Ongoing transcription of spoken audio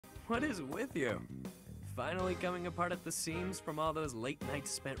What is with you? Finally coming apart at the seams from all those late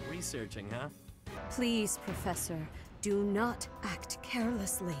nights spent researching, huh? Please, Professor, do not act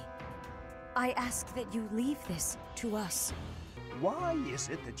carelessly. I ask that you leave this to us. Why is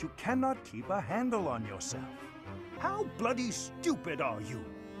it that you cannot keep a handle on yourself? How bloody stupid are you?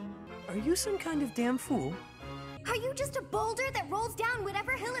 Are you some kind of damn fool? Are you just a boulder that rolls down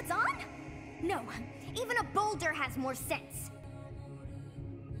whatever hill it's on? No, even a boulder has more sense.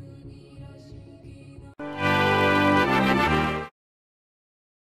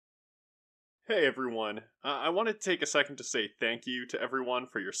 Hey everyone, I wanted to take a second to say thank you to everyone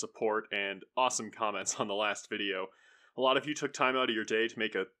for your support and awesome comments on the last video. A lot of you took time out of your day to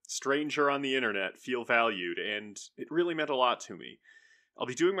make a stranger on the internet feel valued, and it really meant a lot to me. I'll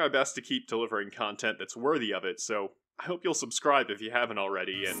be doing my best to keep delivering content that's worthy of it, so I hope you'll subscribe if you haven't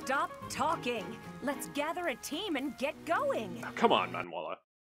already, and— Stop talking! Let's gather a team and get going! Oh, come on, Manuela.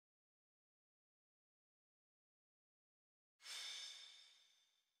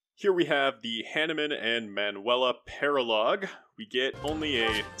 Here we have the Hanneman and Manuela paralogue. We get only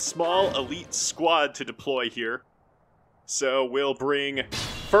a small elite squad to deploy here. So we'll bring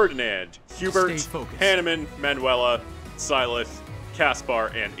Ferdinand, Hubert, Hanneman, Manuela, Silith, Caspar,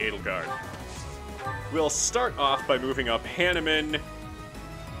 and Edelgard. We'll start off by moving up Hanneman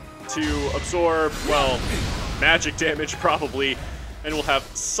to absorb, well, magic damage probably, and we'll have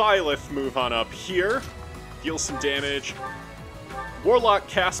Silith move on up here, deal some damage. Warlock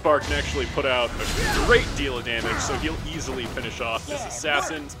Caspar can actually put out a great deal of damage, so he'll easily finish off this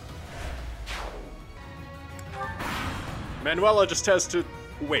assassin. Manuela just has to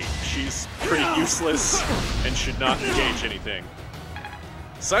wait. She's pretty useless and should not engage anything.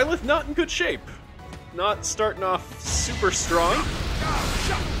 Silith not in good shape. Not starting off super strong.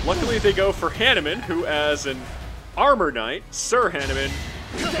 Luckily they go for Hanneman, who as an armor knight, Sir Hanneman,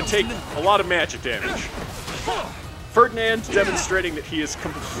 can take a lot of magic damage. Ferdinand demonstrating that he is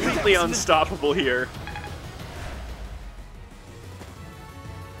completely unstoppable here.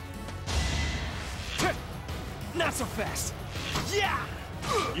 Not so fast! Yeah!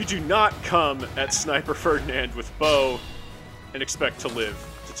 You do not come at Sniper Ferdinand with bow and expect to live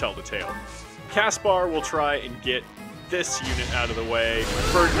to tell the tale. Caspar will try and get this unit out of the way.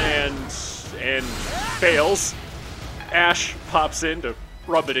 Ferdinand and fails. Ash pops in to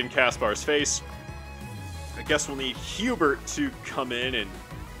rub it in Caspar's face. I guess we'll need Hubert to come in and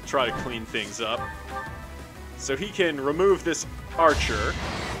try to clean things up. So he can remove this archer.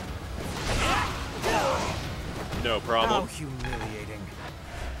 No problem. How humiliating.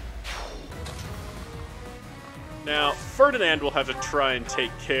 Now, Ferdinand will have to try and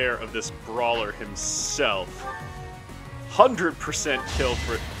take care of this brawler himself. 100% kill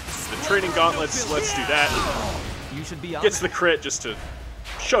for the training gauntlets. Let's do that. You should be Gets the crit just to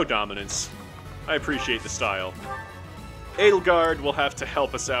show dominance. I appreciate the style. Edelgard will have to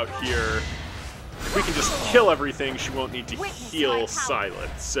help us out here. If we can just kill everything, she won't need to heal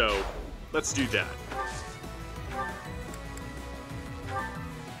Silith, so let's do that.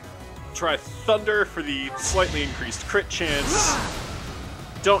 Try Thunder for the slightly increased crit chance.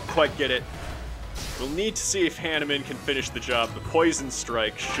 Don't quite get it. We'll need to see if Hanneman can finish the job. The Poison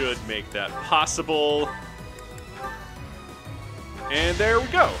Strike should make that possible. And there we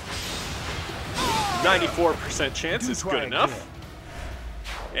go. 94% chance is good enough.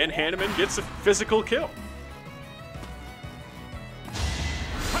 And Hanneman gets a physical kill.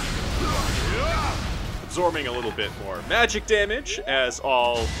 Absorbing a little bit more magic damage, as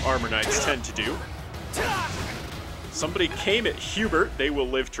all armor knights tend to do. Somebody came at Hubert. They will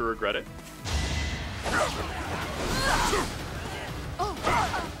live to regret it.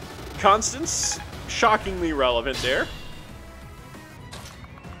 Constance, shockingly relevant there.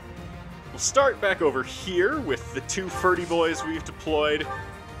 We'll start back over here with the two Ferdy boys we've deployed.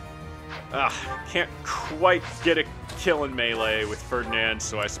 Can't quite get a kill in melee with Ferdinand,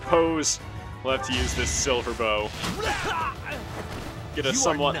 so I suppose we'll have to use this silver bow. Get a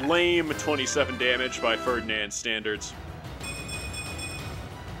somewhat lame 27 damage by Ferdinand standards.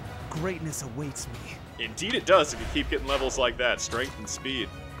 Greatness awaits me. Indeed it does if you keep getting levels like that, strength and speed.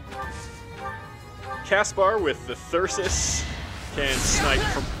 Caspar with the Thyrsus can snipe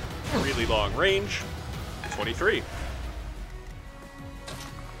from really long range. 23.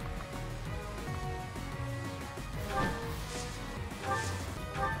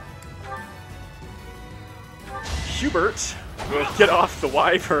 Hubert will get off the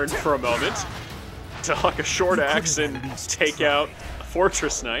Wyvern for a moment to huck a short axe and take out a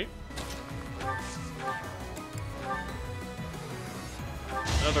Fortress Knight.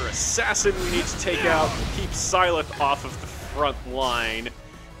 Another assassin we need to take out. Keep Silith off of the front line.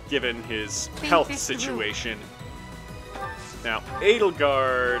 given his health situation. Now,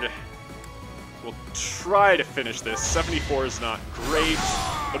 Edelgard will try to finish this. 74 is not great,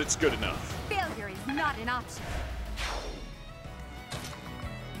 but it's good enough. Failure is not an option.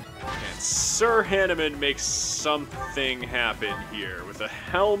 And Sir Hanneman makes something happen here. With a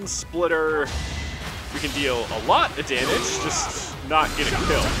Helm Splitter, we can deal a lot of damage, just not get a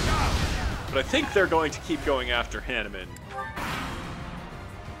kill. But I think they're going to keep going after Hanneman.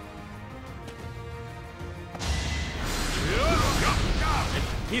 And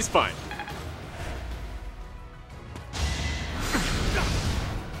he's fine.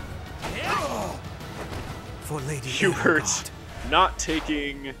 For Lady Hubert Edelgard. not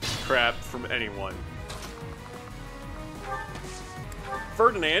taking crap from anyone.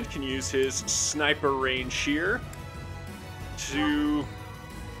 Ferdinand can use his sniper range here to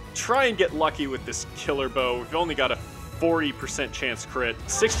try and get lucky with this killer bow. We've only got a 40% chance crit,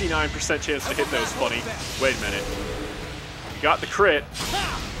 69% chance to hit those funny. Wait a minute. He got the crit.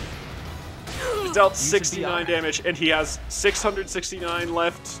 He dealt 69 damage, and he has 669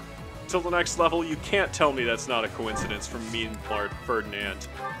 left till the next level. You can't tell me that's not a coincidence from memelord Ferdinand.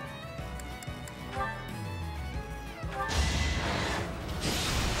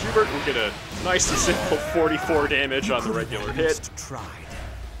 Hubert will get a nice and simple 44 damage on the regular hit.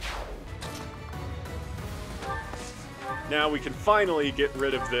 Now we can finally get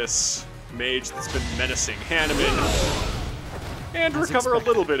rid of this mage that's been menacing Hanneman and recover a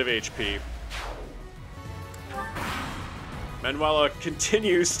little bit of HP. Manuela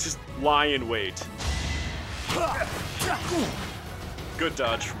continues to lie in wait. Good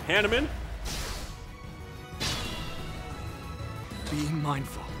dodge from Hanneman. Be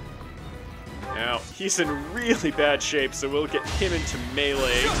mindful. Now, he's in really bad shape, so we'll get him into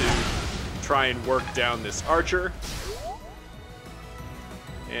melee to try and work down this archer.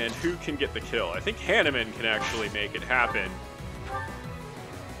 And who can get the kill? I think Hanneman can actually make it happen.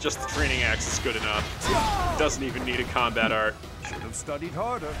 Just the training axe is good enough. Doesn't even need a combat art. Should have studied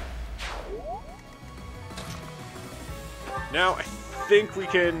harder. Now, I think we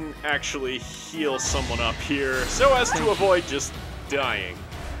can actually heal someone up here so as to avoid just dying.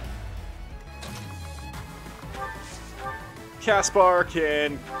 Caspar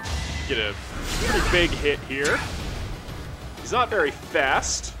can get a pretty big hit here. He's not very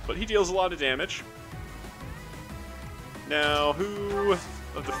fast, but he deals a lot of damage. Now, who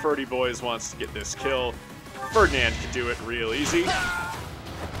of the Ferdy boys wants to get this kill? Ferdinand can do it real easy.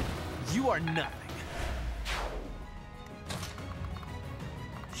 You are nothing.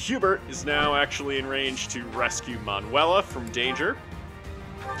 Hubert is now actually in range to rescue Manuela from danger.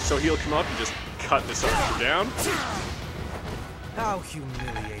 So he'll come up and just cut this archer down. How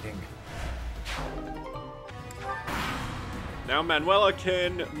humiliating. Now Manuela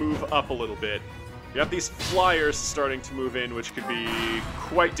can move up a little bit. We have these flyers starting to move in, which could be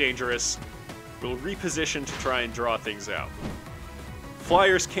quite dangerous. We'll reposition to try and draw things out.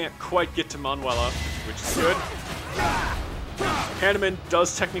 Flyers can't quite get to Manuela, which is good. Hanneman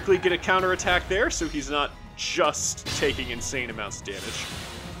does technically get a counterattack there, so he's not just taking insane amounts of damage.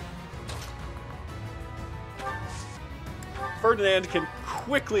 Ferdinand can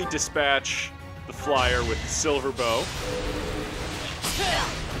quickly dispatch the flyer with the silver bow.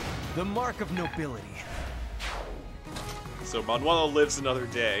 The mark of nobility. So Manuela lives another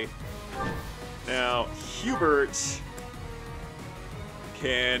day. Now, Hubert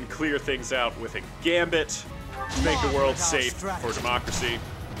can clear things out with a gambit to make the world safe for democracy.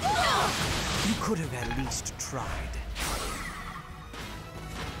 You could have at least tried.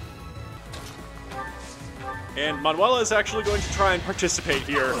 And Manuela is actually going to try and participate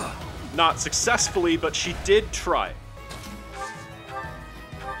here. Not successfully, but she did try.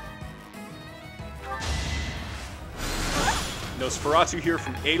 Nosferatu here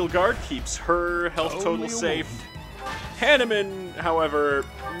from Edelgard keeps her health total safe. Hanneman, however,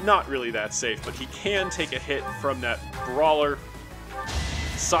 not really that safe, but he can take a hit from that brawler.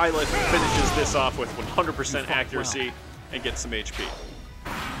 Silent finishes this off with 100% accuracy and gets some HP.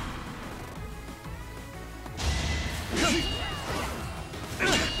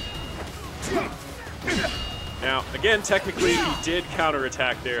 Now, again, technically he did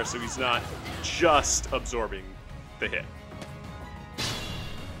counterattack there, so he's not just absorbing the hit.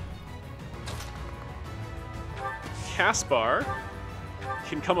 Caspar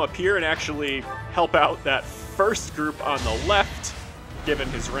can come up here and actually help out that first group on the left, given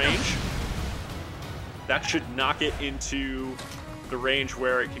his range. That should knock it into the range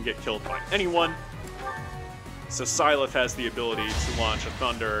where it can get killed by anyone. So Silith has the ability to launch a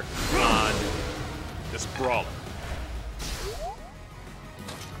Thunder on this brawler.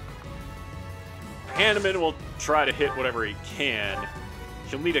 Hanneman will try to hit whatever he can.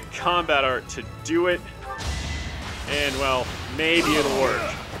 He'll need a combat art to do it. And, well, maybe it'll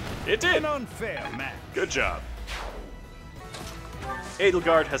work. It did! An unfair match. Good job.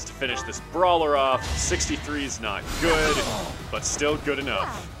 Edelgard has to finish this brawler off. 63 is not good, but still good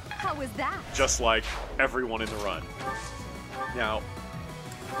enough. How was that? Just like everyone in the run. Now,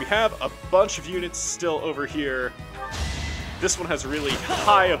 we have a bunch of units still over here. This one has really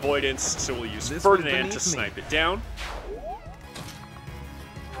high avoidance, so we'll use Ferdinand to snipe it down.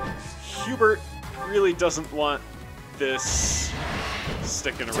 Hubert really doesn't want this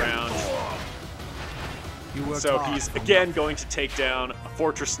sticking around. So he's again going to take down a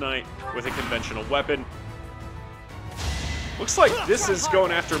Fortress Knight with a conventional weapon. Looks like this is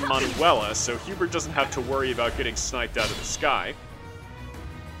going after Manuela, so Hubert doesn't have to worry about getting sniped out of the sky.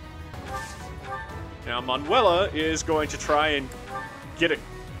 Now Manuela is going to try and get a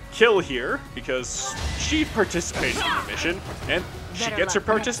kill here, because she participated in the mission, and she gets her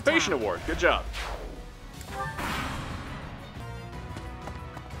participation award. Good job.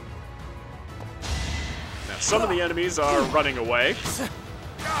 Now some of the enemies are running away.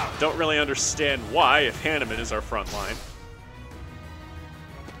 Don't really understand why, if Hanneman is our front line.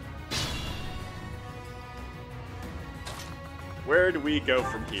 Where do we go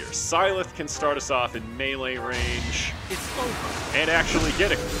from here? Syleth can start us off in melee range. And actually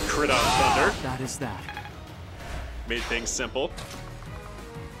get a crit on Thunder. That is that. Made things simple.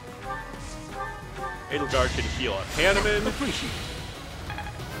 Edelgard can heal up Hanneman.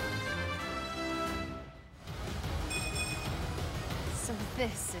 So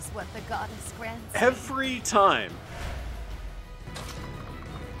this is what the goddess grants. Every time.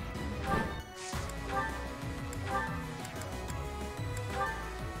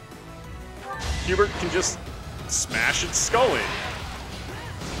 Hubert can just smash its skull in.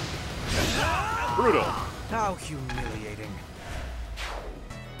 Brutal. How humiliating.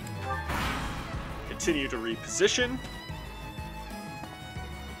 Continue to reposition.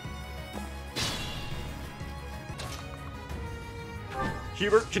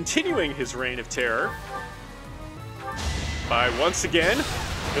 Hubert continuing his reign of terror by once again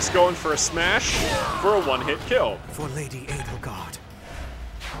just going for a smash for a one-hit kill. For Lady Edelgard.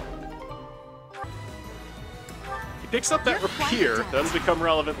 He picks up that rapier. That'll become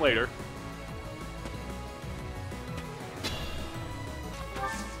relevant later.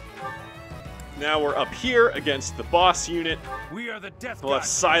 Now we're up here against the boss unit. We are the death We'll have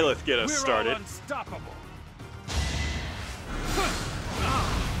Syleth get us started. Unstoppable.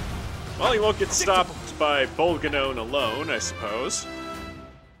 Well, he won't get stopped by Bolganone alone, I suppose.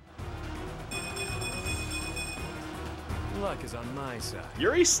 Luck is on my side.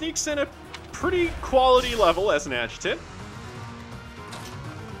 Yuri sneaks in a pretty quality level as an adjutant.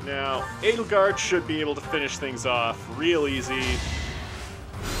 Now, Edelgard should be able to finish things off real easy.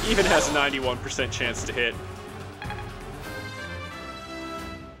 Even has a 91% chance to hit.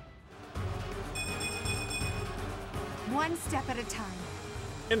 One step at a time.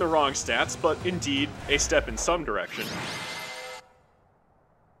 In the wrong stats, but indeed a step in some direction.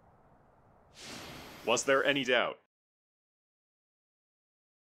 Was there any doubt?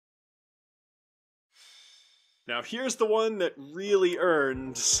 Now here's the one that really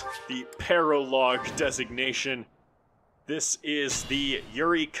earns the Paralogue designation. This is the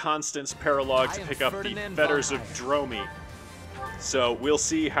Yuri Constance Paralogue to pick up the Fetters of Dromi. So we'll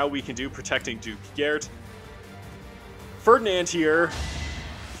see how we can do protecting Duke Gert. Ferdinand here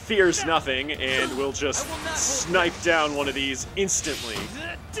fears nothing and will just snipe down one of these instantly,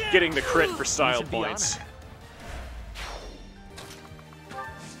 getting the crit for style points.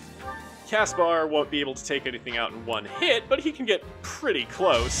 Caspar won't be able to take anything out in one hit, but he can get pretty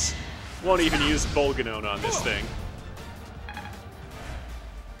close. Won't even use Bolganone on this thing.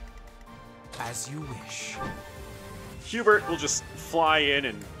 As you wish. Hubert will just fly in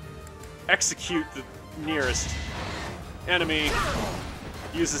and execute the nearest enemy.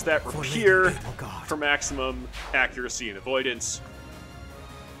 Uses that rapier for maximum accuracy and avoidance.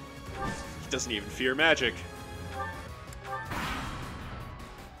 He doesn't even fear magic.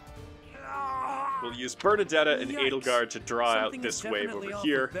 We'll use Bernadetta and Edelgard to draw out this wave over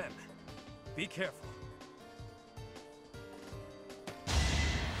here. Be careful.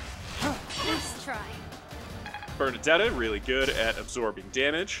 Nice try. Bernadetta, really good at absorbing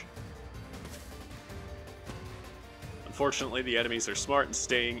damage. Unfortunately, the enemies are smart and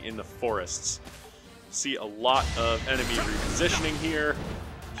staying in the forests. See a lot of enemy repositioning here.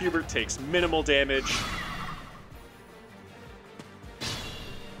 Hubert takes minimal damage.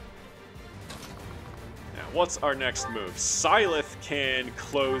 Now what's our next move? Syleth can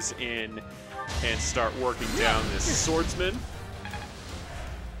close in and start working down this swordsman.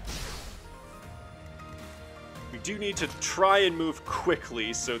 We do need to try and move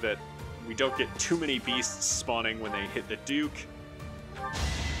quickly so that we don't get too many beasts spawning when they hit the Duke.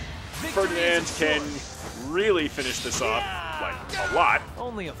 Ferdinand can really finish this off, like, a lot.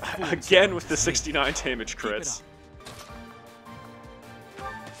 Only a fool Again with the 69 damage crits.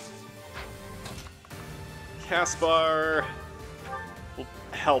 Caspar will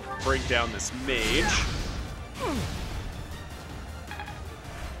help bring down this mage.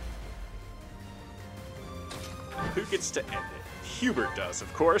 Who gets to end it? Hubert does,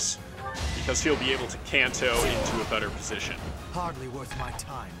 of course, because he'll be able to Canto into a better position. Hardly worth my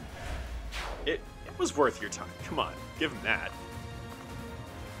time. It was worth your time. Come on, give him that.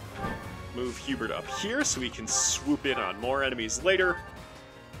 Move Hubert up here so we can swoop in on more enemies later.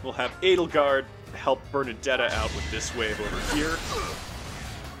 We'll have Edelgard help Bernadetta out with this wave over here.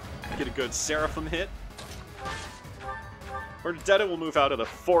 Get a good Seraphim hit. Bernadetta will move out of the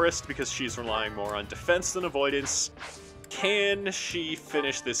forest because she's relying more on defense than avoidance. Can she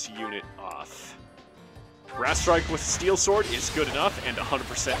finish this unit off? Grass Strike with Steel Sword is good enough and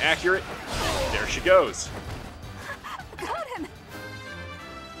 100% accurate. There she goes. Got him!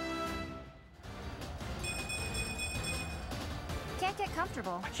 Can't get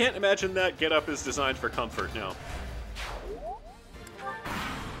comfortable. I can't imagine that get-up is designed for comfort, no.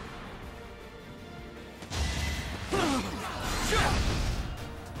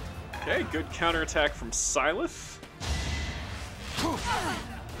 Okay, good counterattack from Syleth.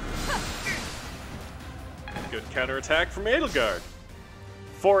 Good counterattack from Edelgard.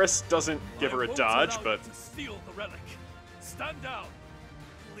 Forest doesn't give her a dodge, but... Steal the relic. Stand down.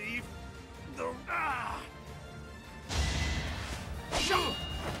 Leave the...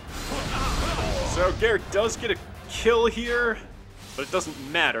 So Garrett does get a kill here, but it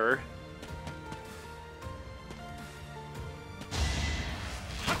doesn't matter.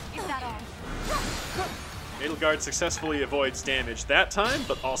 Is that all? Edelgard successfully avoids damage that time,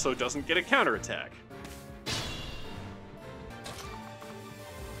 but also doesn't get a counterattack.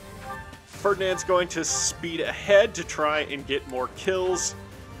 Ferdinand's going to speed ahead to try and get more kills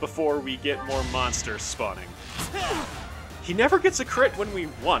before we get more monsters spawning. He never gets a crit when we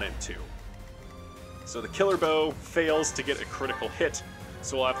want him to. So the killer bow fails to get a critical hit,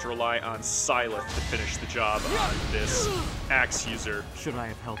 so we'll have to rely on Syleth to finish the job on this axe user. Should I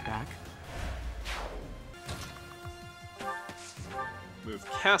have held back? Move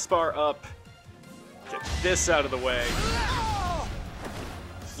Caspar up. Get this out of the way.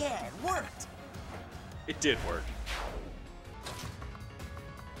 Yeah, it worked. It did work.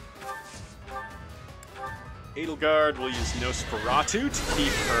 Edelgard will use Nosferatu to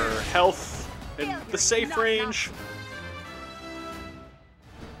keep her health in the safe range.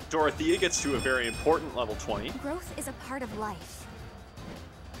 Dorothea gets to a very important level 20. Growth is a part of life.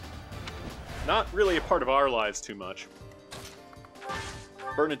 Not really a part of our lives too much.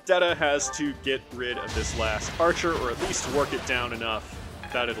 Bernadetta has to get rid of this last archer, or at least work it down enough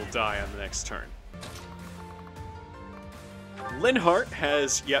that it'll die on the next turn. Linhardt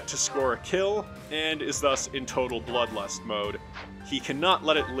has yet to score a kill, and is thus in total bloodlust mode. He cannot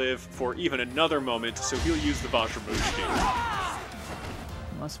let it live for even another moment, so he'll use the Vajramushki.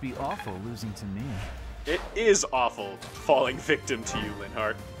 Must be awful losing to me. It is awful falling victim to you,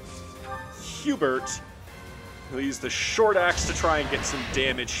 Linhardt. Hubert will use the short axe to try and get some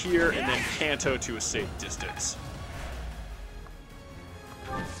damage here, and then Canto to a safe distance.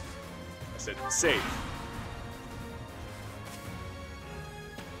 I said safe.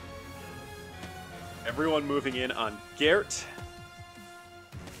 Everyone moving in on Gert.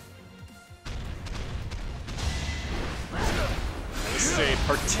 This is a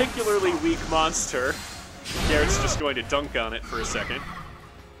particularly weak monster. Gert's just going to dunk on it for a second.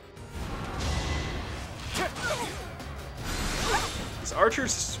 These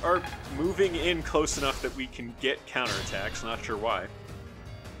archers are moving in close enough that we can get counterattacks, not sure why.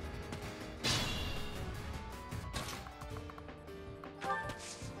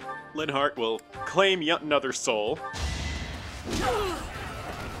 Linhardt will claim yet another soul.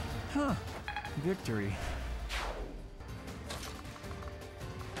 Huh. Victory.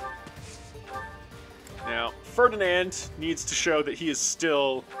 Now, Ferdinand needs to show that he is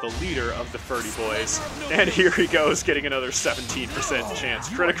still the leader of the Ferdy Boys. And here he goes, getting another 17% chance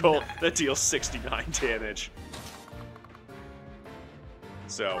critical that deals 69 damage.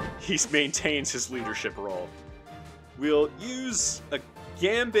 So, he maintains his leadership role. We'll use a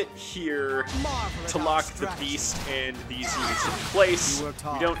Gambit here to lock the beast and these units in place.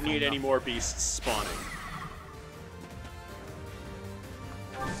 We don't need any more beasts spawning.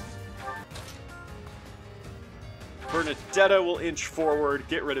 Bernadetta will inch forward,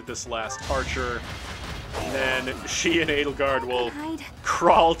 get rid of this last archer, and then she and Edelgard will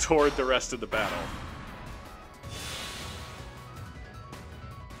crawl toward the rest of the battle.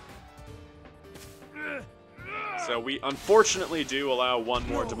 So we unfortunately do allow one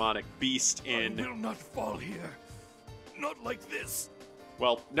more demonic beast in. I will not fall here. Not like this.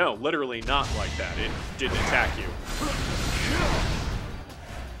 Well, no, literally not like that. It didn't attack you.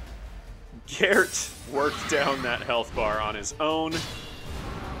 Gert worked down that health bar on his own.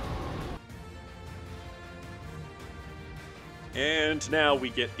 And now we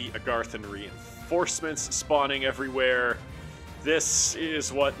get the Agarthan reinforcements spawning everywhere. This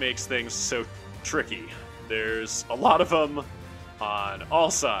is what makes things so tricky. There's a lot of them on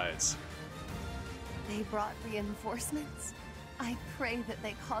all sides. They brought reinforcements. I pray that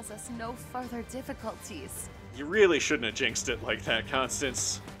they cause us no further difficulties. You really shouldn't have jinxed it like that,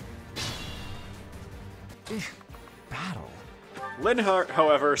 Constance. Battle. Linhart,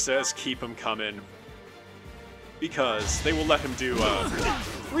 however, says keep him coming because they will let him do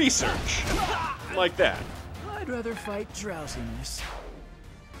research like that. I'd rather fight drowsiness.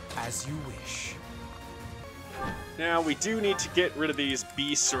 As you wish. Now, we do need to get rid of these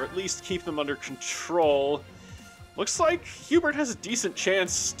beasts, or at least keep them under control. Looks like Hubert has a decent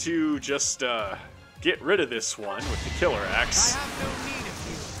chance to just get rid of this one with the killer axe. I have no need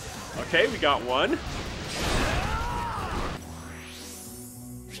of you. Okay, we got one.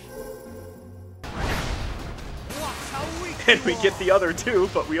 And we get the other two,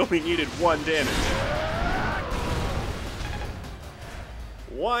 but we only needed one damage.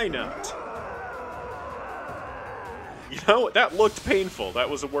 Why not? You know, that looked painful. That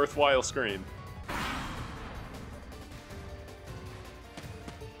was a worthwhile scream.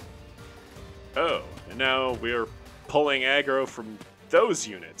 Oh, and now we're pulling aggro from those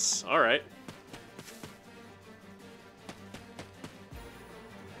units. Alright.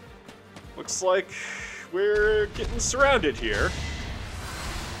 Looks like we're getting surrounded here.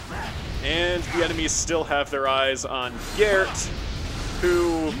 And the enemies still have their eyes on Gert,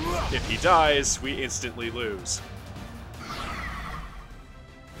 who, if he dies, we instantly lose.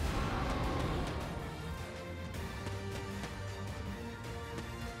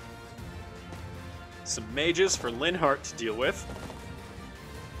 Some mages for Linhart to deal with.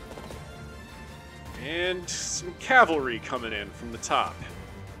 And some cavalry coming in from the top.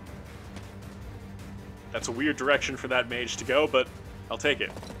 That's a weird direction for that mage to go, but I'll take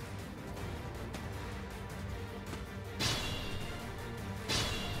it.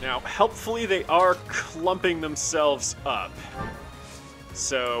 Now, helpfully, they are clumping themselves up.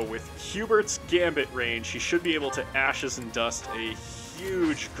 So, with Hubert's Gambit range, he should be able to Ashes and Dust a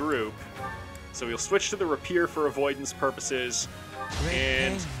huge group. So we'll switch to the Rapier for avoidance purposes,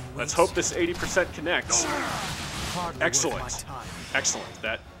 and let's hope this 80% connects. Excellent. Excellent.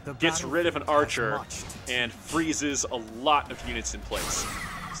 That gets rid of an archer and freezes a lot of units in place.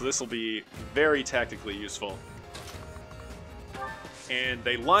 So this will be very tactically useful. And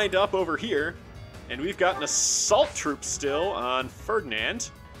they lined up over here, and we've got an assault troop still on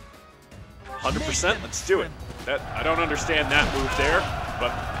Ferdinand. 100%, let's do it. I don't understand that move there,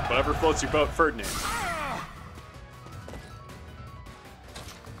 but whatever floats your boat, Ferdinand.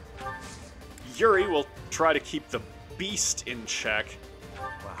 Yuri will try to keep the beast in check.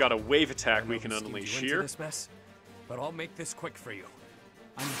 Wow. Got a wave attack we can unleash here. This mess, but I'll make this quick for you.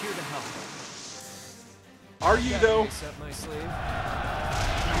 I'm here to help. Are you, though? Up my sleeve.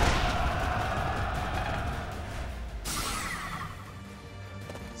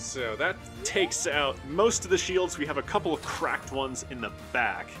 So that takes out most of the shields. We have a couple of cracked ones in the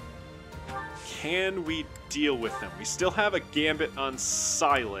back. Can we deal with them? We still have a Gambit on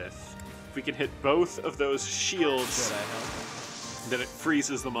Sylith. If we can hit both of those shields, then it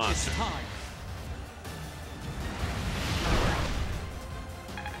freezes the monster. It's time.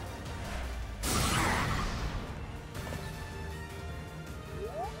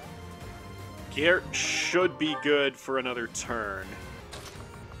 Gert should be good for another turn.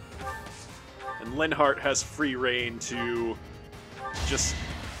 And Linhart has free reign to just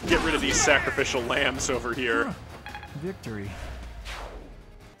get rid of these sacrificial lambs over here. Victory.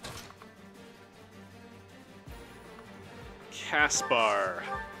 Caspar.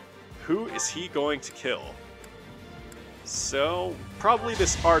 Who is he going to kill? So, probably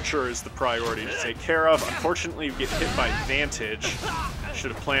this archer is the priority to take care of. Unfortunately, we get hit by Vantage.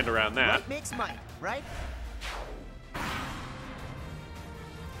 Should have planned around that. What makes might, right?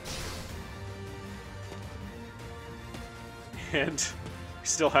 And we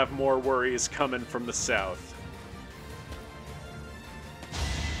still have more worries coming from the south.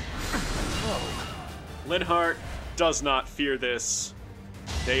 Linhart does not fear this.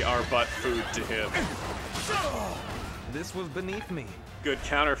 They are but food to him. This was beneath me. Good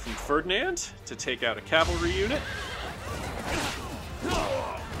counter from Ferdinand to take out a cavalry unit.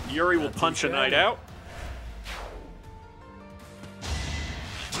 Yuri will punch a knight out.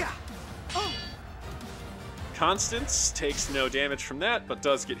 Constance takes no damage from that, but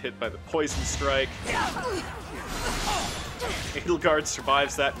does get hit by the poison strike. Edelgard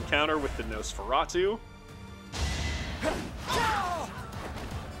survives that encounter with the Nosferatu.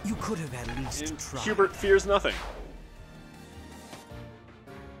 You could have at least And tried. Hubert fears nothing.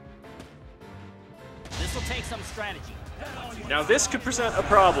 This will take some strategy. Now this could present a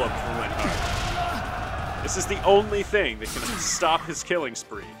problem for Linhardt. This is the only thing that can stop his killing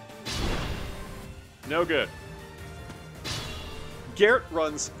spree. No good. Garrett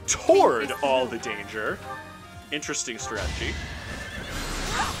runs toward all the danger. Interesting strategy.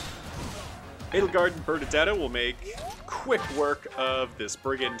 Edelgard and Bernadetta will make quick work of this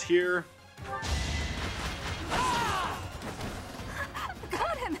brigand here.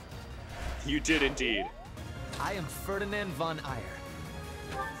 Got him! You did indeed. I am Ferdinand von Eyre.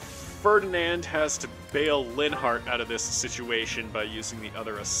 Ferdinand has to bail Linhardt out of this situation by using the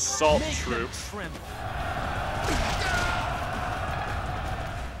other assault Make them troop. tremble.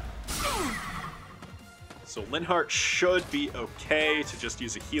 So Linhardt should be okay to just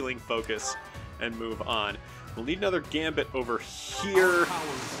use a healing focus and move on. We'll need another gambit over here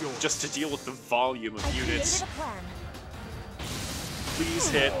just to deal with the volume of units. Created a plan. Please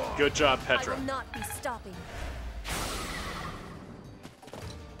hit. Good job, Petra. I will not be stopping.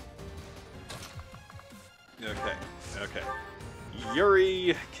 Okay.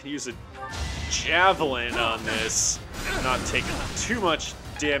 Yuri can use a javelin on this, not taking too much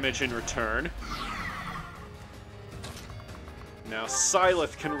damage in return. Now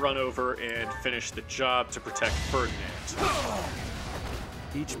Syleth can run over and finish the job to protect Ferdinand.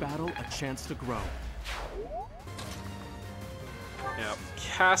 Each battle a chance to grow. Now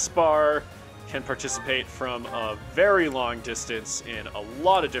Caspar can participate from a very long distance in a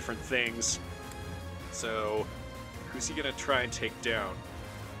lot of different things. So who's he gonna try and take down?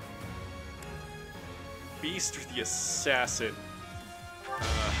 Beast or the Assassin?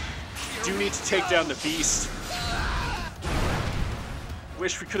 Do need to take down the Beast.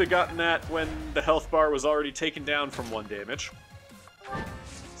 Wish we could have gotten that when the health bar was already taken down from 1 damage.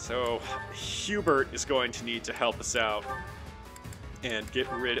 So Hubert is going to need to help us out and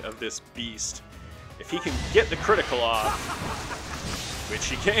get rid of this Beast. If he can get the critical off, which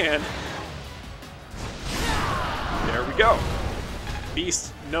he can, there we go.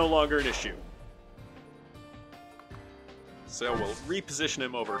 Beast no longer an issue. So we'll reposition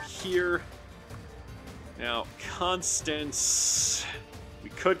him over here. Now, Constance, we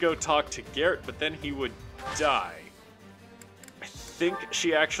could go talk to Garrett, but then he would die. I think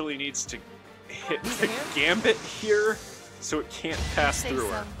she actually needs to hit the gambit here so it can't pass through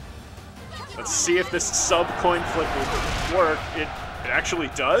her. Let's see if this sub-coin flip will work. It actually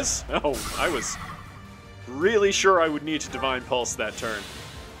does? Oh, I was really sure I would need to Divine Pulse that turn.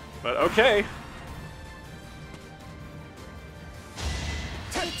 But okay.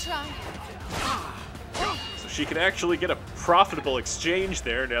 So she can actually get a profitable exchange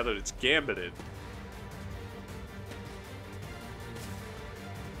there now that it's gambited.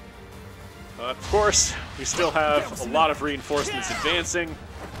 Of course, we still have a lot of reinforcements advancing.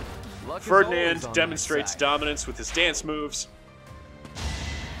 Ferdinand demonstrates dominance with his dance moves.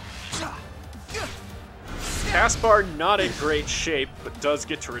 Caspar not in great shape, but does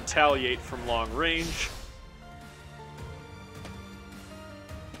get to retaliate from long range.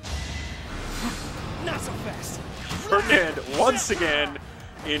 Not so fast. Ferdinand, once again,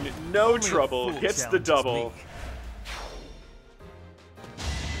 in no trouble, gets the double.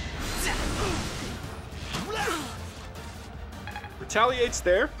 Retaliates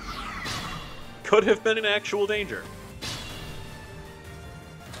there. Could have been in actual danger.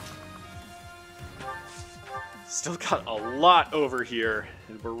 Still got a lot over here,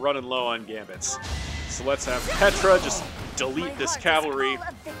 and we're running low on gambits. So let's have Petra just delete this cavalry.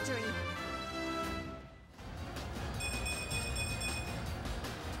 I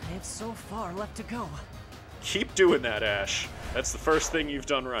have so far left to go. Keep doing that, Ash. That's the first thing you've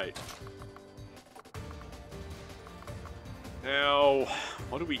done right. Now,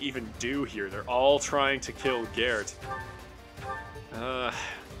 what do we even do here? They're all trying to kill Garrett.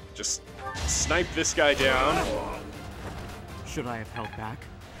 Just snipe this guy down. Should I have held back?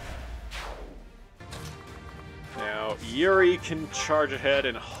 Now, Yuri can charge ahead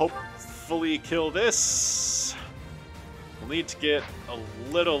and hopefully kill this. We'll need to get a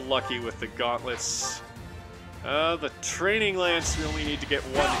little lucky with the gauntlets. The training lance, we only need to get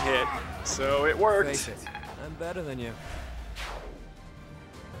one hit, so it worked. Face it, I'm better than you.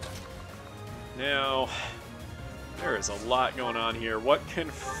 Now, there is a lot going on here. What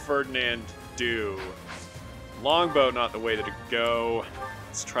can Ferdinand do? Longbow, not the way to go.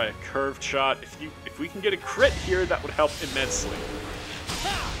 Let's try a curved shot. If we can get a crit here, that would help immensely.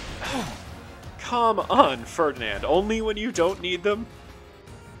 Come on, Ferdinand. Only when you don't need them.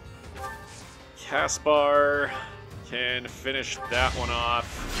 Caspar can finish that one off.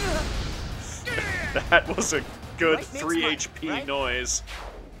 That was a good 3 HP noise.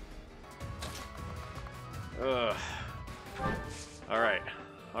 Ugh. Alright,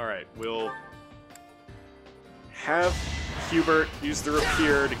 we'll have Hubert use the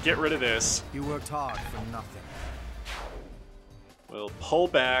rapier to get rid of this. You worked hard for nothing. We'll pull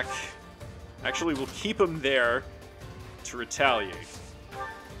back. Actually, we'll keep him there to retaliate.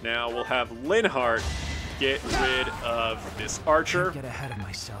 Now we'll have Linhardt get rid of this archer. Can't get ahead of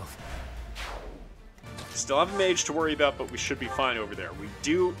myself. Still have a mage to worry about, but we should be fine over there. We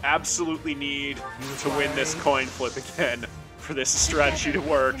do absolutely need to win this coin flip again for this strategy to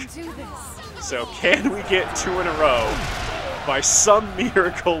work. So can we get 2 in a row? By some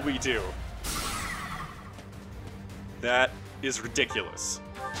miracle we do. That is ridiculous.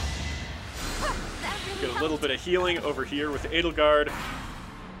 Get a little bit of healing over here with Edelgard.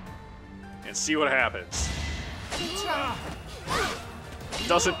 And see what happens.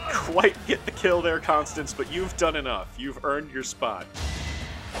 Doesn't quite get the kill there, Constance, but you've done enough. You've earned your spot.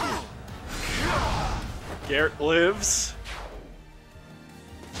 Garrett lives.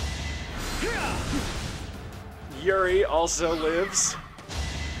 Yuri also lives.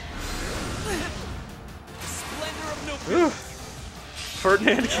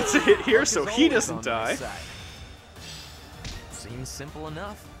 Ferdinand gets a hit here, so he doesn't die. Seems simple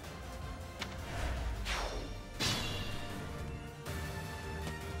enough.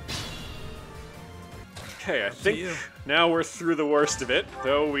 Okay, I think now we're through the worst of it,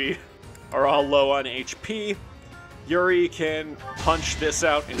 though we are all low on HP. Yuri can punch this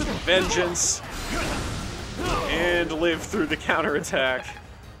out into vengeance and live through the counterattack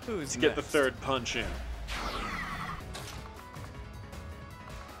to get the third punch in.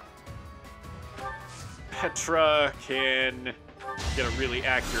 Petra can get a really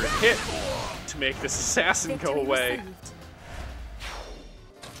accurate hit to make this assassin go away.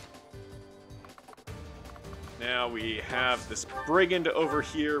 Now we have this brigand over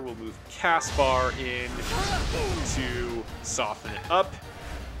here. We'll move Caspar in to soften it up.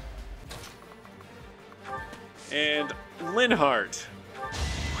 And Linhardt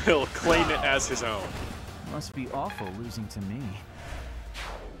will claim it as his own. Must be awful losing to me.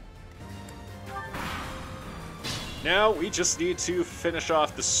 Now we just need to finish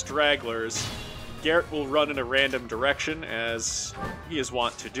off the stragglers. Garrett will run in a random direction, as he is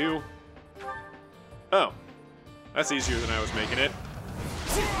wont to do. Oh. That's easier than I was making it.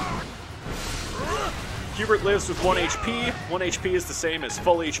 Hubert lives with 1 HP. 1 HP is the same as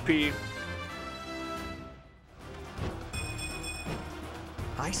full HP.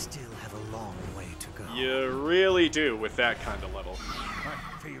 I still have a long way to go. You really do with that kind of level. I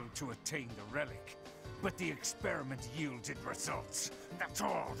failed to attain the relic, but the experiment yielded results. That's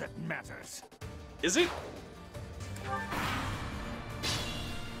all that matters. Is it?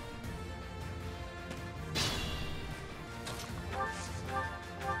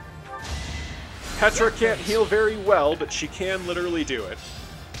 Petra can't heal very well, but she can literally do it.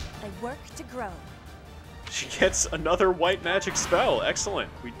 I work to grow. She gets another white magic spell. Excellent.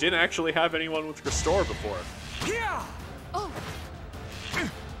 We didn't actually have anyone with Restore before. Oh.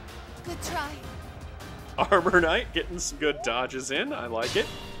 Good try. Armor Knight getting some good dodges in. I like it.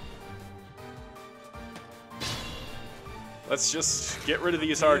 Let's just get rid of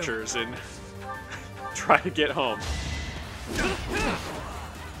these archers and try to get home.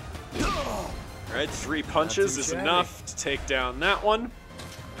 Alright, 3 punches is enough to take down that one.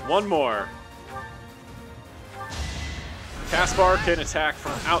 One more. Caspar can attack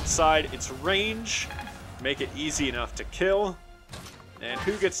from outside its range, make it easy enough to kill. And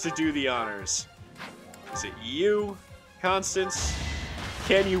who gets to do the honors? Is it you, Constance?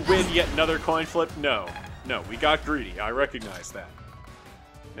 Can you win yet another coin flip? No. No, we got greedy. I recognize that.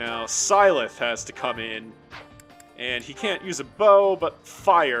 Now, Silith has to come in. And he can't use a bow, but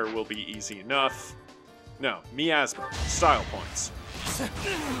fire will be easy enough. No, miasma. Style points.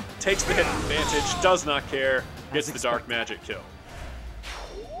 Takes the hit advantage, does not care, gets the dark magic kill.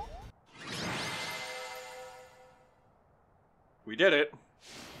 We did it.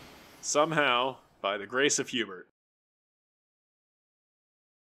 Somehow, by the grace of Hubert.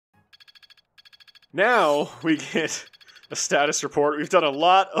 Now we get a status report. We've done a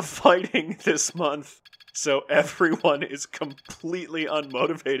lot of fighting this month, so everyone is completely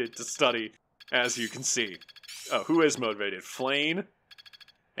unmotivated to study, as you can see. Oh, who is motivated? Flayn,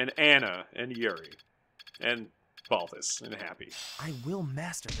 and Anna, and Yuri, and Balthus, and Happy. I will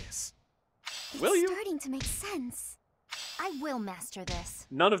master this. Will you? It's starting to make sense. I will master this.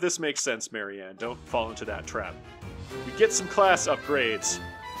 None of this makes sense, Marianne. Don't fall into that trap. We get some class upgrades.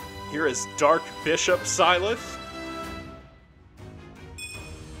 Here is Dark Bishop Silith.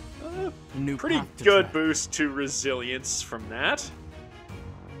 New Pretty path to good track. boost to resilience from that.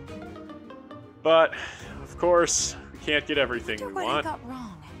 But, of course, we can't get everything we What I want. got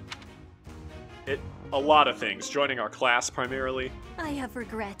wrong. A lot of things, joining our class primarily. I have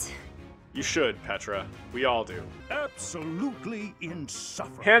regret. You should, Petra. We all do. Absolutely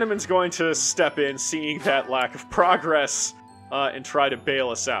insufferable. Hanneman's going to step in, seeing that lack of progress, and try to bail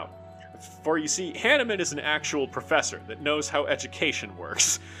us out. For you see, Hanneman is an actual professor that knows how education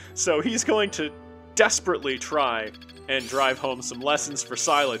works, so he's going to desperately try and drive home some lessons for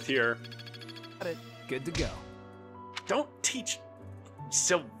Silith here. Got it. Good to go. Don't teach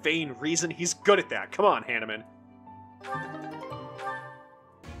Sylvain reason, he's good at that. Come on, Hanneman.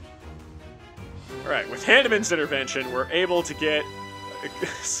 Alright, with Hanneman's intervention, we're able to get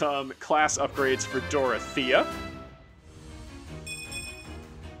some class upgrades for Dorothea.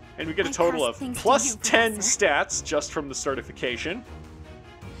 And we get a total of plus 10 stats just from the certification.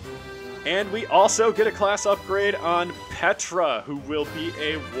 And we also get a class upgrade on Petra, who will be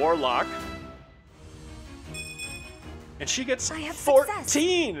a warlock. And she gets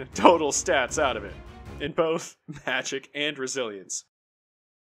 14 total stats out of it, in both magic and resilience.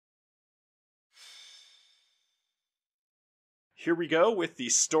 Here we go with the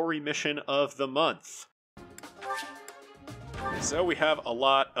story mission of the month. So we have a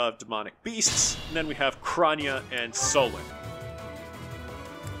lot of demonic beasts, and then we have Kranya and Solon.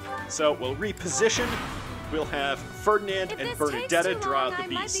 So we'll reposition. We'll have Ferdinand and Bernadetta draw the beasts. I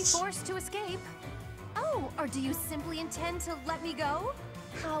might be forced to escape. Oh, or do you simply intend to let me go?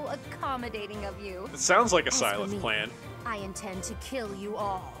 How accommodating of you. It sounds like a As for Silith me, plan. I intend to kill you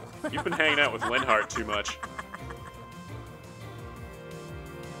all. You've been hanging out with Linhardt too much.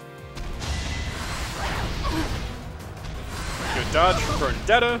 Good dodge from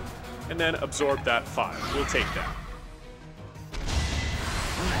Bernadetta, and then absorb that 5. We'll take that.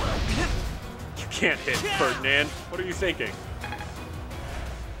 You can't hit Ferdinand. What are you thinking?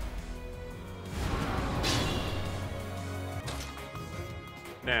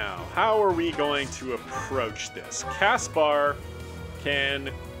 Now, how are we going to approach this? Caspar can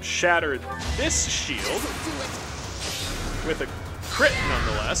shatter this shield with a crit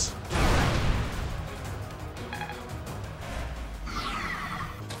nonetheless.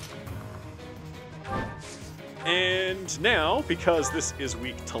 And now, because this is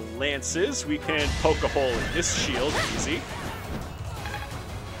weak to lances, we can poke a hole in this shield easy.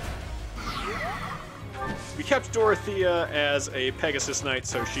 We kept Dorothea as a Pegasus Knight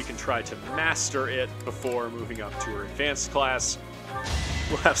so she can try to master it before moving up to her advanced class.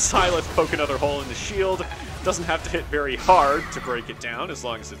 We'll have Silith poke another hole in the shield. Doesn't have to hit very hard to break it down as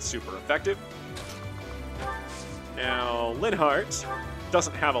long as it's super effective. Now, Linhardt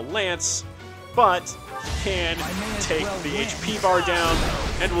doesn't have a lance, but he can take the HP bar down,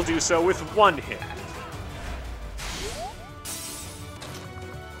 and will do so with 1 hit.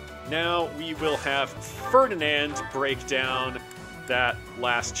 Now we will have Ferdinand break down that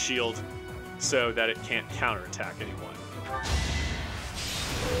last shield so that it can't counterattack anyone.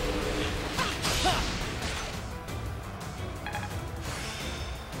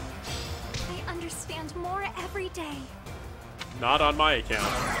 I understand more every day. Not on my account.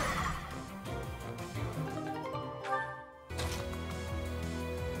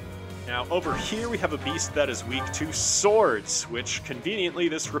 Now, over here we have a beast that is weak to swords, which conveniently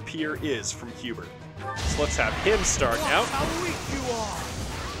this rapier is from Hubert. So let's have him start out. How weak you are!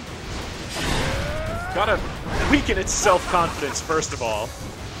 Gotta weaken its self-confidence first of all.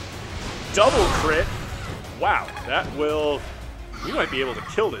 Double crit. Wow, that will... We might be able to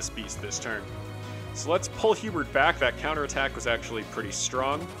kill this beast this turn. So let's pull Hubert back. That counterattack was actually pretty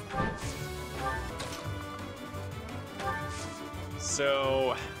strong.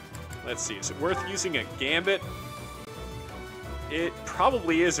 So... Let's see, is it worth using a Gambit? It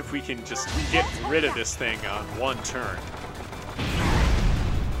probably is if we can just get rid of this thing on 1 turn.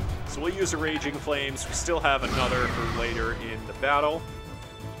 So we'll use a Raging Flames. We still have another for later in the battle.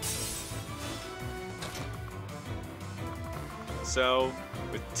 So,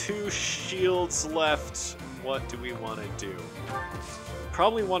 with 2 shields left, what do we want to do?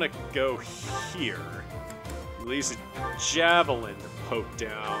 probably want to go here. He leaves a javelin to poke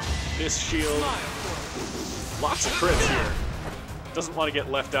down. This shield. Lots of crits here. Doesn't want to get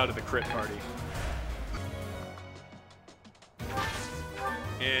left out of the crit party.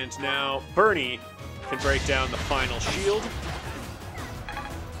 And now Bernie can break down the final shield.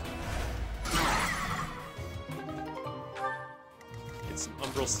 Get some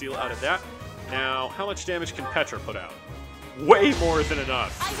Umbral Steel out of that. Now, how much damage can Petra put out? Way more than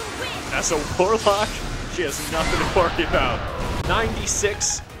enough. As a warlock, she has nothing to worry about.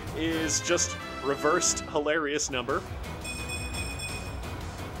 96 is just reversed hilarious number.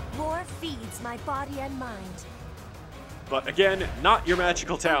 War feeds my body and mind. But again, not your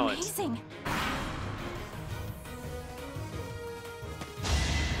magical talent. Amazing.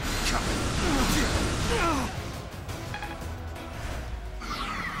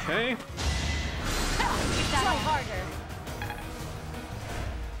 Okay. Try harder.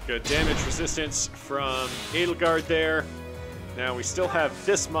 Good damage resistance from Edelgard there. Now we still have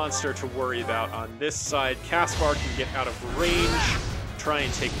this monster to worry about on this side. Caspar can get out of range, try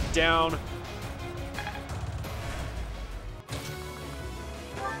and take it down.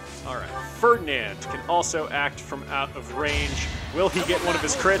 Alright, Ferdinand can also act from out of range. Will he get one of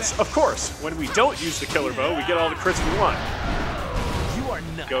his crits? Of course! When we don't use the killer bow, we get all the crits we want. You are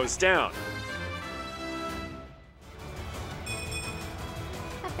not. Goes down.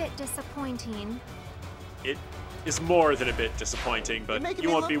 A bit disappointing. It is more than a bit disappointing, but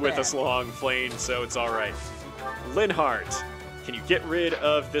you won't be with us long, Flane, so it's alright. Linhardt, can you get rid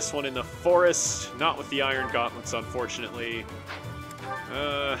of this one in the forest? Not with the Iron Gauntlets, unfortunately.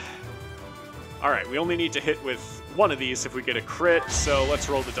 Alright, we only need to hit with one of these if we get a crit, so let's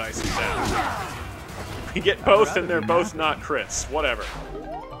roll the dice with that. We get both and they're both not crits. Whatever.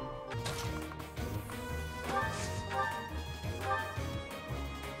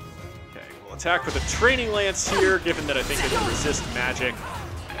 Okay, we'll attack with a Training Lance here, given that I think it can resist magic.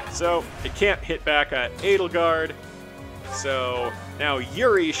 So, it can't hit back at Edelgard. So, now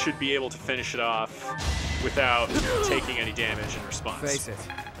Yuri should be able to finish it off without taking any damage in response. Face it,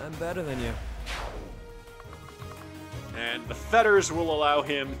 I'm better than you. And the fetters will allow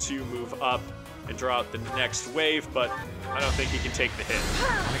him to move up and draw out the next wave, but I don't think he can take the hit.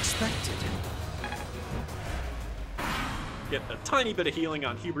 Unexpected. Get a tiny bit of healing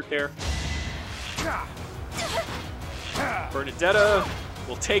on Hubert there. Bernadetta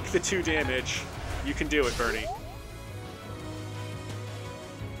will take the 2 damage. You can do it, Bernie.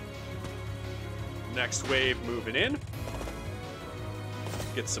 Next wave moving in.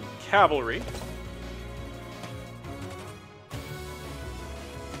 Get some cavalry.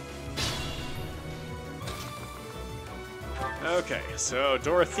 Okay, so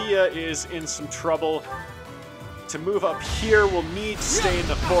Dorothea is in some trouble. To move up here, we'll need to stay in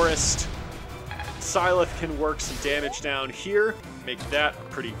the forest. Syleth can work some damage down here, make that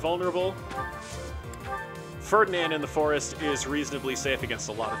pretty vulnerable. Ferdinand in the forest is reasonably safe against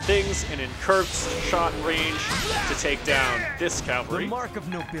a lot of things, and in curved shot range to take down this cavalry. The mark of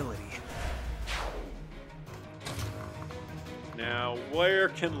nobility. Now, where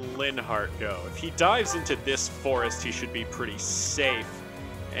can Linhardt go? If he dives into this forest, he should be pretty safe.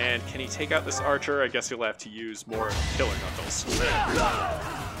 And can he take out this archer? I guess he'll have to use more killer knuckles.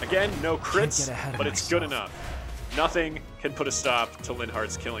 Again, no crits, but it's good enough. Nothing can put a stop to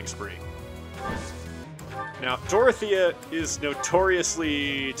Linhardt's killing spree. Now, Dorothea is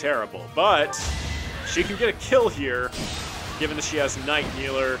notoriously terrible, but she can get a kill here, given that she has Night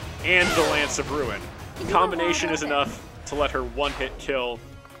Kneeler and the Lance of Ruin. The combination is enough to let her one-hit kill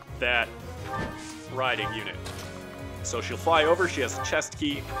that riding unit. So she'll fly over, she has a chest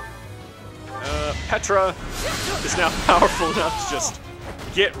key. Petra is now powerful enough to just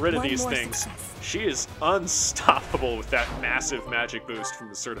get rid of these things. She is unstoppable with that massive magic boost from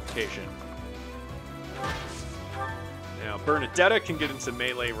the certification. Now, Bernadetta can get into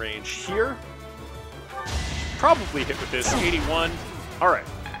melee range here. Probably hit with this, 81. Alright,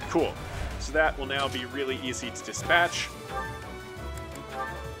 cool. So that will now be really easy to dispatch.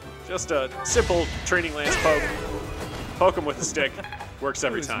 Just a simple Training Lance poke. Poke him with a stick. Works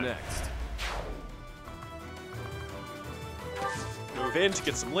every time. Next? Move in to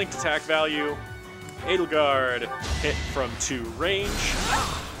get some linked attack value. Edelgard hit from 2 range.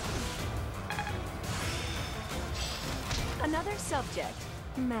 Another subject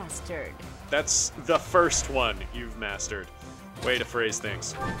mastered. That's the first one you've mastered. Way to phrase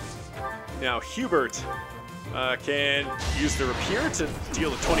things. Now Hubert can use the rapier to deal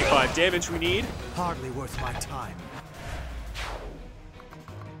the 25 damage we need. Hardly worth my time.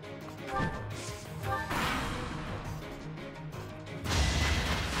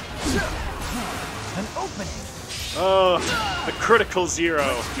 An opening. Oh, the critical zero.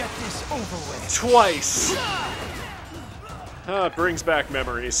 Let's get this over with. Twice. It brings back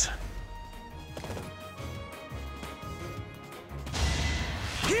memories.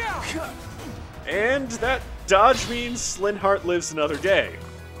 And that dodge means Linhardt lives another day.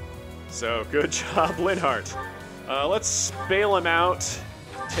 So good job, Linhardt. Let's bail him out.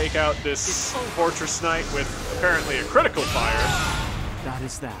 Take out this Fortress Knight with apparently a critical fire. That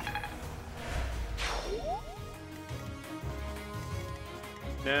is that.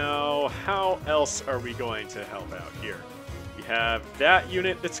 Now, how else are we going to help out here? We have that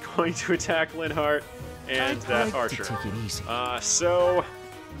unit that's going to attack Linhardt, and that archer. To take it easy. So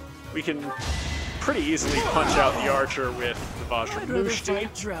we can pretty easily punch out the archer with the I'd rather Vajramushti.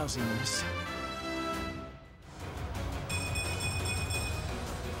 fight drowsiness.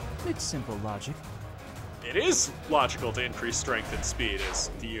 It's simple logic. It is logical to increase strength and speed as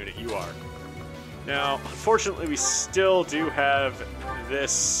the unit you are. Now, unfortunately, we still do have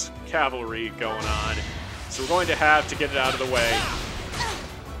this cavalry going on, so we're going to have to get it out of the way.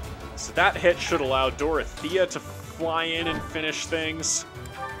 So that hit should allow Dorothea to fly in and finish things.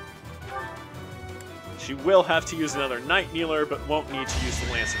 She will have to use another Night Kneeler, but won't need to use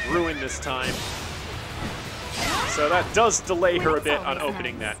the Lance of Ruin this time. So that does delay her a bit on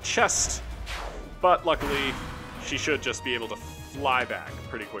opening that chest, but luckily she should just be able to fly back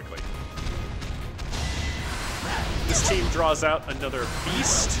pretty quickly. This team draws out another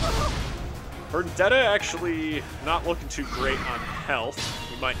beast. Bernadetta actually not looking too great on health.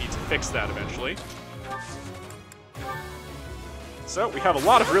 We might need to fix that eventually. So we have a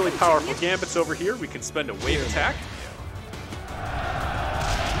lot of really powerful gambits over here. We can spend a wave attack.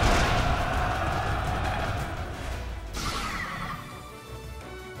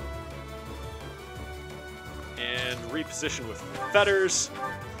 And reposition with fetters.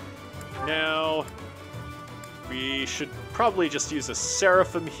 Now, we should probably just use a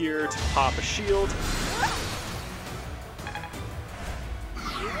Seraphim here to pop a shield.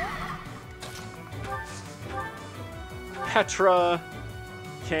 Petra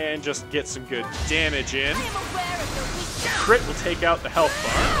can just get some good damage in. Crit will take out the health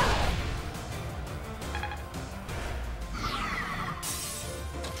bar.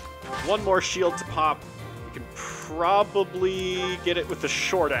 One more shield to pop. We can probably get it with the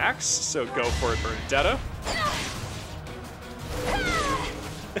short axe, so go for it, Bernadetta.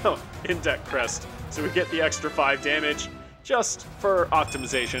 Oh, Index Crest. So we get the extra 5 damage just for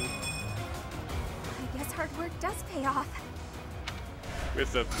optimization. I guess hard work does pay off.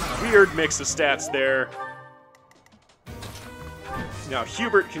 With a weird mix of stats there. Now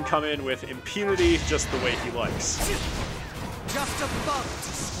Hubert can come in with impunity just the way he likes. Just about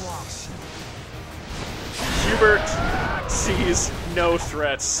to squash. Hubert sees no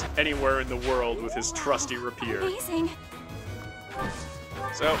threats anywhere in the world with his trusty rapier. Amazing.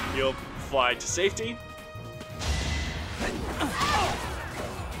 So he'll fly to safety.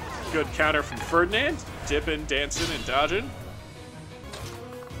 Good counter from Ferdinand. Dipping, dancing, and dodging.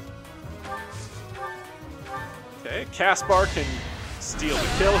 Okay, Caspar can steal the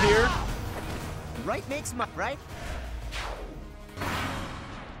kill here. Right makes my right.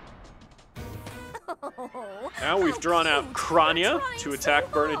 Now we've drawn out Krania to attack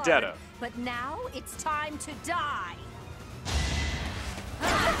Bernadetta. But now it's time to die.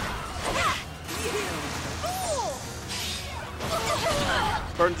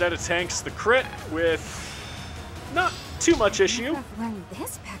 Bernadetta tanks the crit with not too much issue I've learned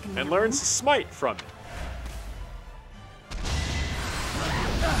this back in and my learns Smite from it.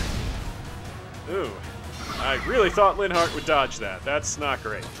 Ooh, I really thought Linhardt would dodge that. That's not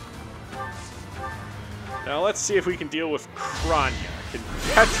great. Now let's see if we can deal with Krania. Can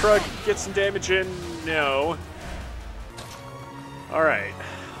Petra get some damage in? No. Alright.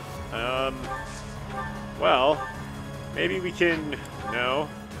 Well, maybe we can... No.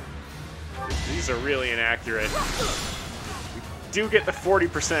 These are really inaccurate. We do get the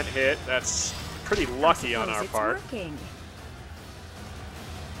 40% hit. That's pretty lucky on our part. Working.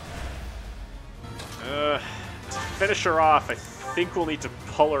 To finish her off, I think we'll need to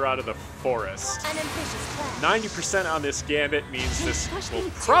pull her out of the forest. An ambitious plan. 90% on this gambit means this will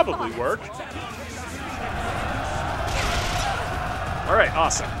probably work. Alright,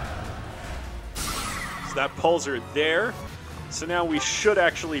 awesome. So that pulls her there. So now we should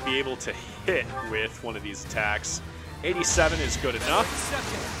actually be able to hit with one of these attacks. 87 is good enough.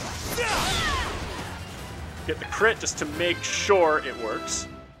 Get the crit just to make sure it works.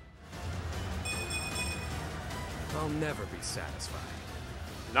 I'll never be satisfied.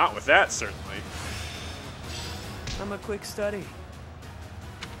 Not with that, certainly. I'm a quick study.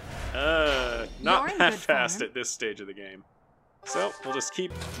 Not that fast at this stage of the game. So, we'll just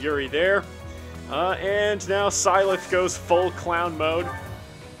keep Yuri there. And now Syleth goes full clown mode.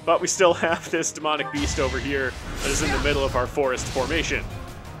 But we still have this demonic beast over here that is in the middle of our forest formation.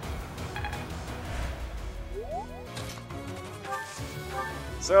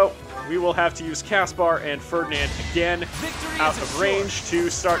 So, we will have to use Caspar and Ferdinand again out of range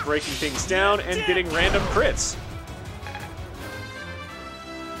to start breaking things down and getting random crits.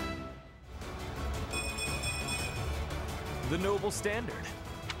 The noble standard.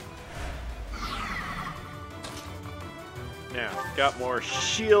 Now, got more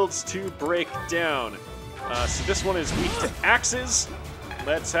shields to break down. So this one is weak to axes.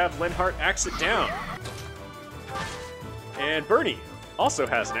 Let's have Linhardt axe it down. And Bernie also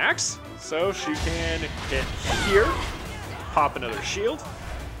has an axe, so she can hit here, pop another shield.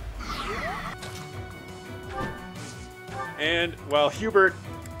 And while Hubert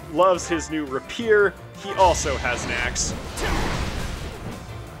loves his new rapier, he also has an axe.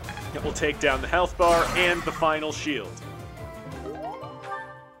 It will take down the health bar and the final shield.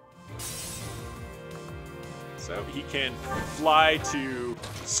 So he can fly to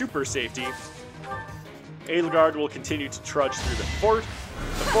super safety. Edelgard will continue to trudge through the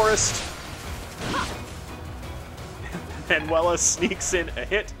forest. Manuela sneaks in a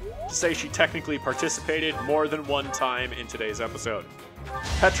hit to say she technically participated more than one time in today's episode.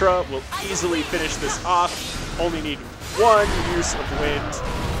 Petra will easily finish this off. Only need one use of wind.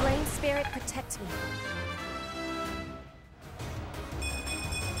 Flame spirit, protect me.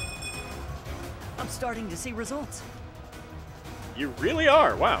 I'm starting to see results. You really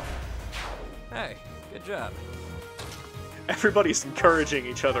are, wow. Hey, good job. Everybody's encouraging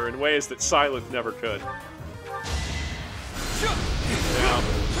each other in ways that Syleth never could. Now,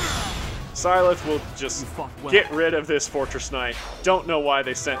 Syleth will just get rid of this Fortress Knight. Don't know why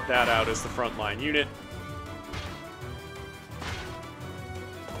they sent that out as the frontline unit.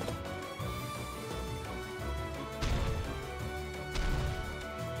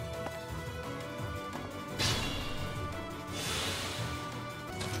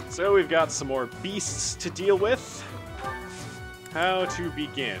 So we've got some more beasts to deal with. How to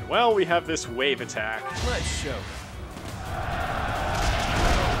begin? Well, we have this wave attack. Let's show them.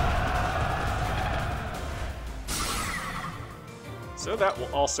 So that will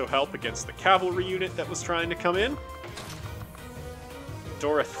also help against the cavalry unit that was trying to come in.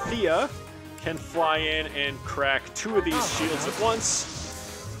 Dorothea can fly in and crack two of these shields at once.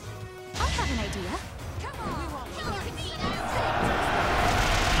 I have an idea.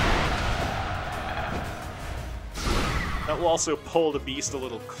 That will also pull the beast a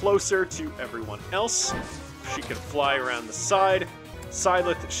little closer to everyone else. She can fly around the side.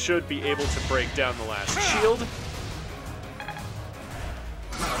 Syleth should be able to break down the last shield.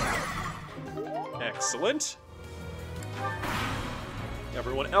 Excellent.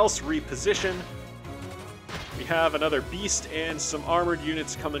 Everyone else reposition. We have another beast and some armored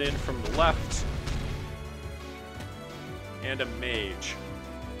units coming in from the left. And a mage.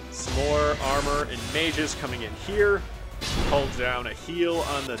 Some more armor and mages coming in here. Hold down a heal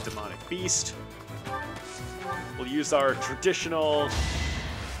on the demonic beast. We'll use our traditional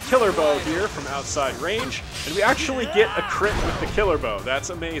killer bow here from outside range, and we actually get a crit with the killer bow.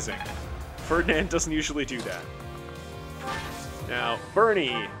 That's amazing. Ferdinand doesn't usually do that. Now,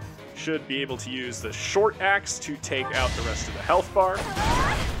 Bernie should be able to use the short axe to take out the rest of the health bar.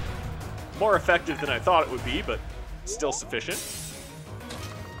 More effective than I thought it would be, but still sufficient.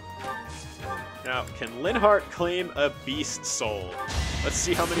 Now, can Linhardt claim a beast soul? Let's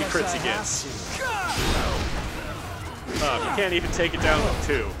see how many crits he gets. He can't even take it down with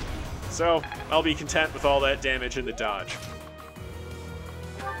 2. So, I'll be content with all that damage in the dodge.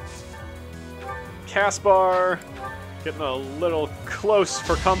 Caspar, getting a little close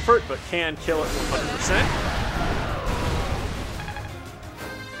for comfort, but can kill it 100%.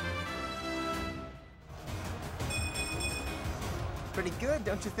 Pretty good,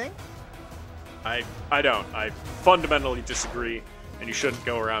 don't you think? I don't. I fundamentally disagree, and you shouldn't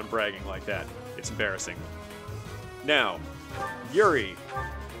go around bragging like that. It's embarrassing. Now, Yuri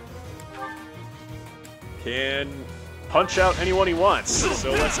can punch out anyone he wants,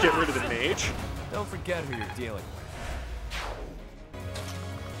 so let's get rid of the mage. Don't forget who you're dealing with.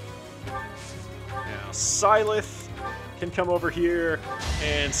 Now, Syleth can come over here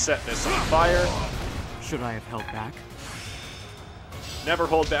and set this on fire. Should I have held back? Never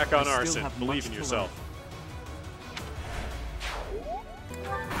hold back on arson. Believe in yourself.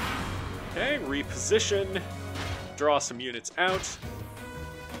 Okay, reposition. Draw some units out.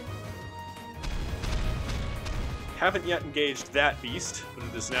 haven't yet engaged that beast, but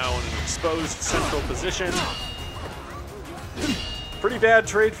it is now in an exposed central position. Pretty bad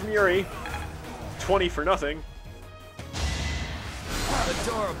trade from Yuri. 20 for nothing.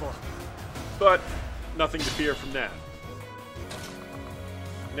 Adorable. But nothing to fear from that.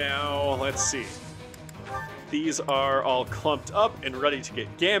 Now, let's see. These are all clumped up and ready to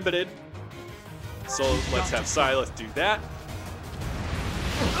get gambited. So let's have Silas do that.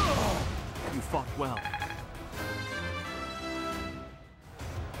 You fought well.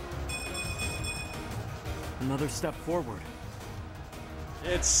 Another step forward.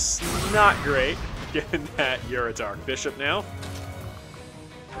 It's not great, given that you're a Dark Bishop now.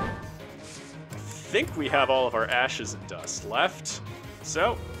 I think we have all of our ashes and dust left,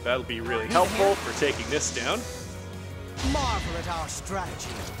 so that'll be really helpful for taking this down. Marvel at our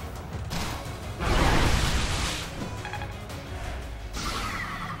strategy.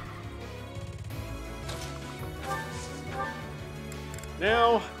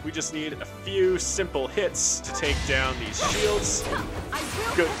 Now, we just need a few simple hits to take down these shields.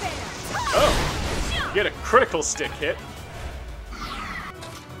 Good. Oh! Get a critical stick hit.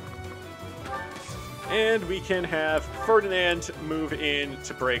 And we can have Ferdinand move in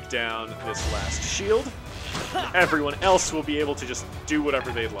to break down this last shield. Everyone else will be able to just do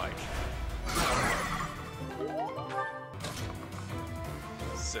whatever they like.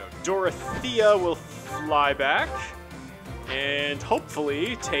 So Dorothea will fly back and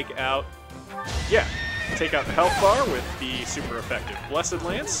hopefully take out the health bar with the super effective Blessed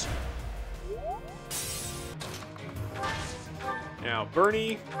Lance. Now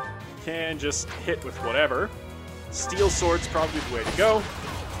Bernie can just hit with whatever. Steel Sword's probably the way to go.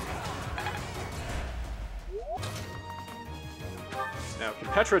 Now, can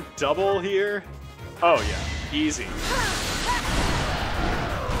Petra double here? Oh yeah, easy.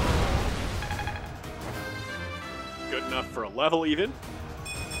 Good enough for a level even.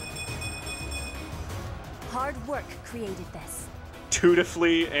 Hard work created this.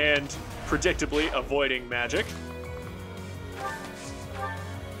 Dutifully and predictably avoiding magic.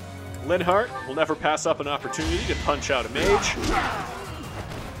 Linhart will never pass up an opportunity to punch out a mage.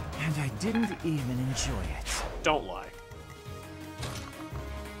 And I didn't even enjoy it. Don't lie.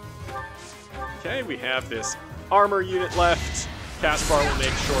 Okay, we have this armor unit left. Caspar will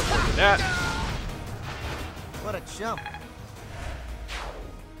make short work of that. What a jump.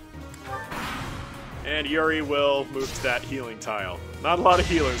 And Yuri will move to that healing tile. Not a lot of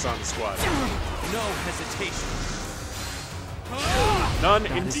healers on the squad. No hesitation. None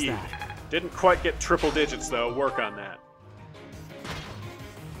indeed. Didn't quite get triple digits though. Work on that.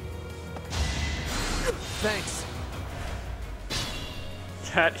 Thanks.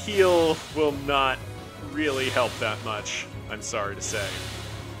 That heal will not really help that much, I'm sorry to say.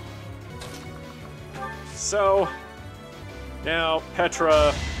 So, now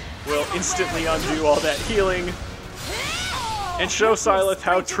Petra will instantly undo all that healing and show Syleth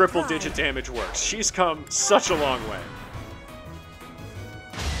how triple-digit damage works. She's come such a long way.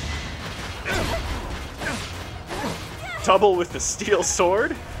 Double with the steel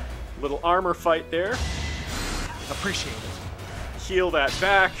sword. Little armor fight there. Appreciate it. Heal that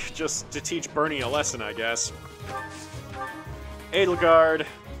back, just to teach Bernie a lesson, I guess. Edelgard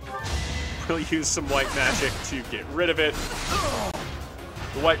will use some white magic to get rid of it.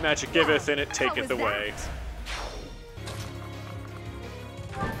 The white magic giveth, and it taketh away.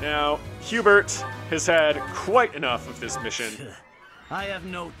 Now, Hubert has had quite enough of this mission. I have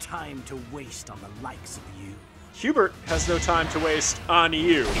no time to waste on the likes of you. Hubert has no time to waste on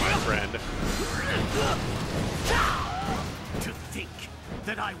you, my friend. To think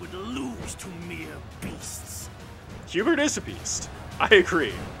that I would lose to mere beasts. Hubert is a beast. I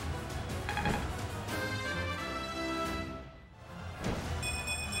agree.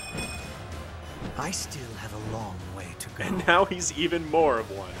 I still have a long way to go. And now he's even more of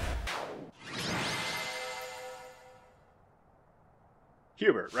one.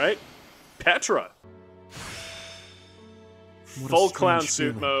 Hubert, right? Petra. Full clown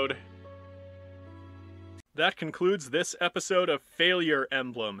suit mode. That concludes this episode of Fire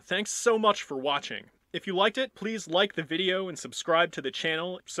Emblem. Thanks so much for watching. If you liked it, please like the video and subscribe to the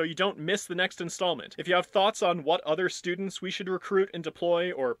channel so you don't miss the next installment. If you have thoughts on what other students we should recruit and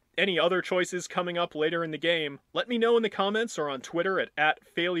deploy, or any other choices coming up later in the game, let me know in the comments or on Twitter at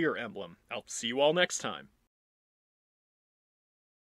 @FailureEmblem. I'll see you all next time.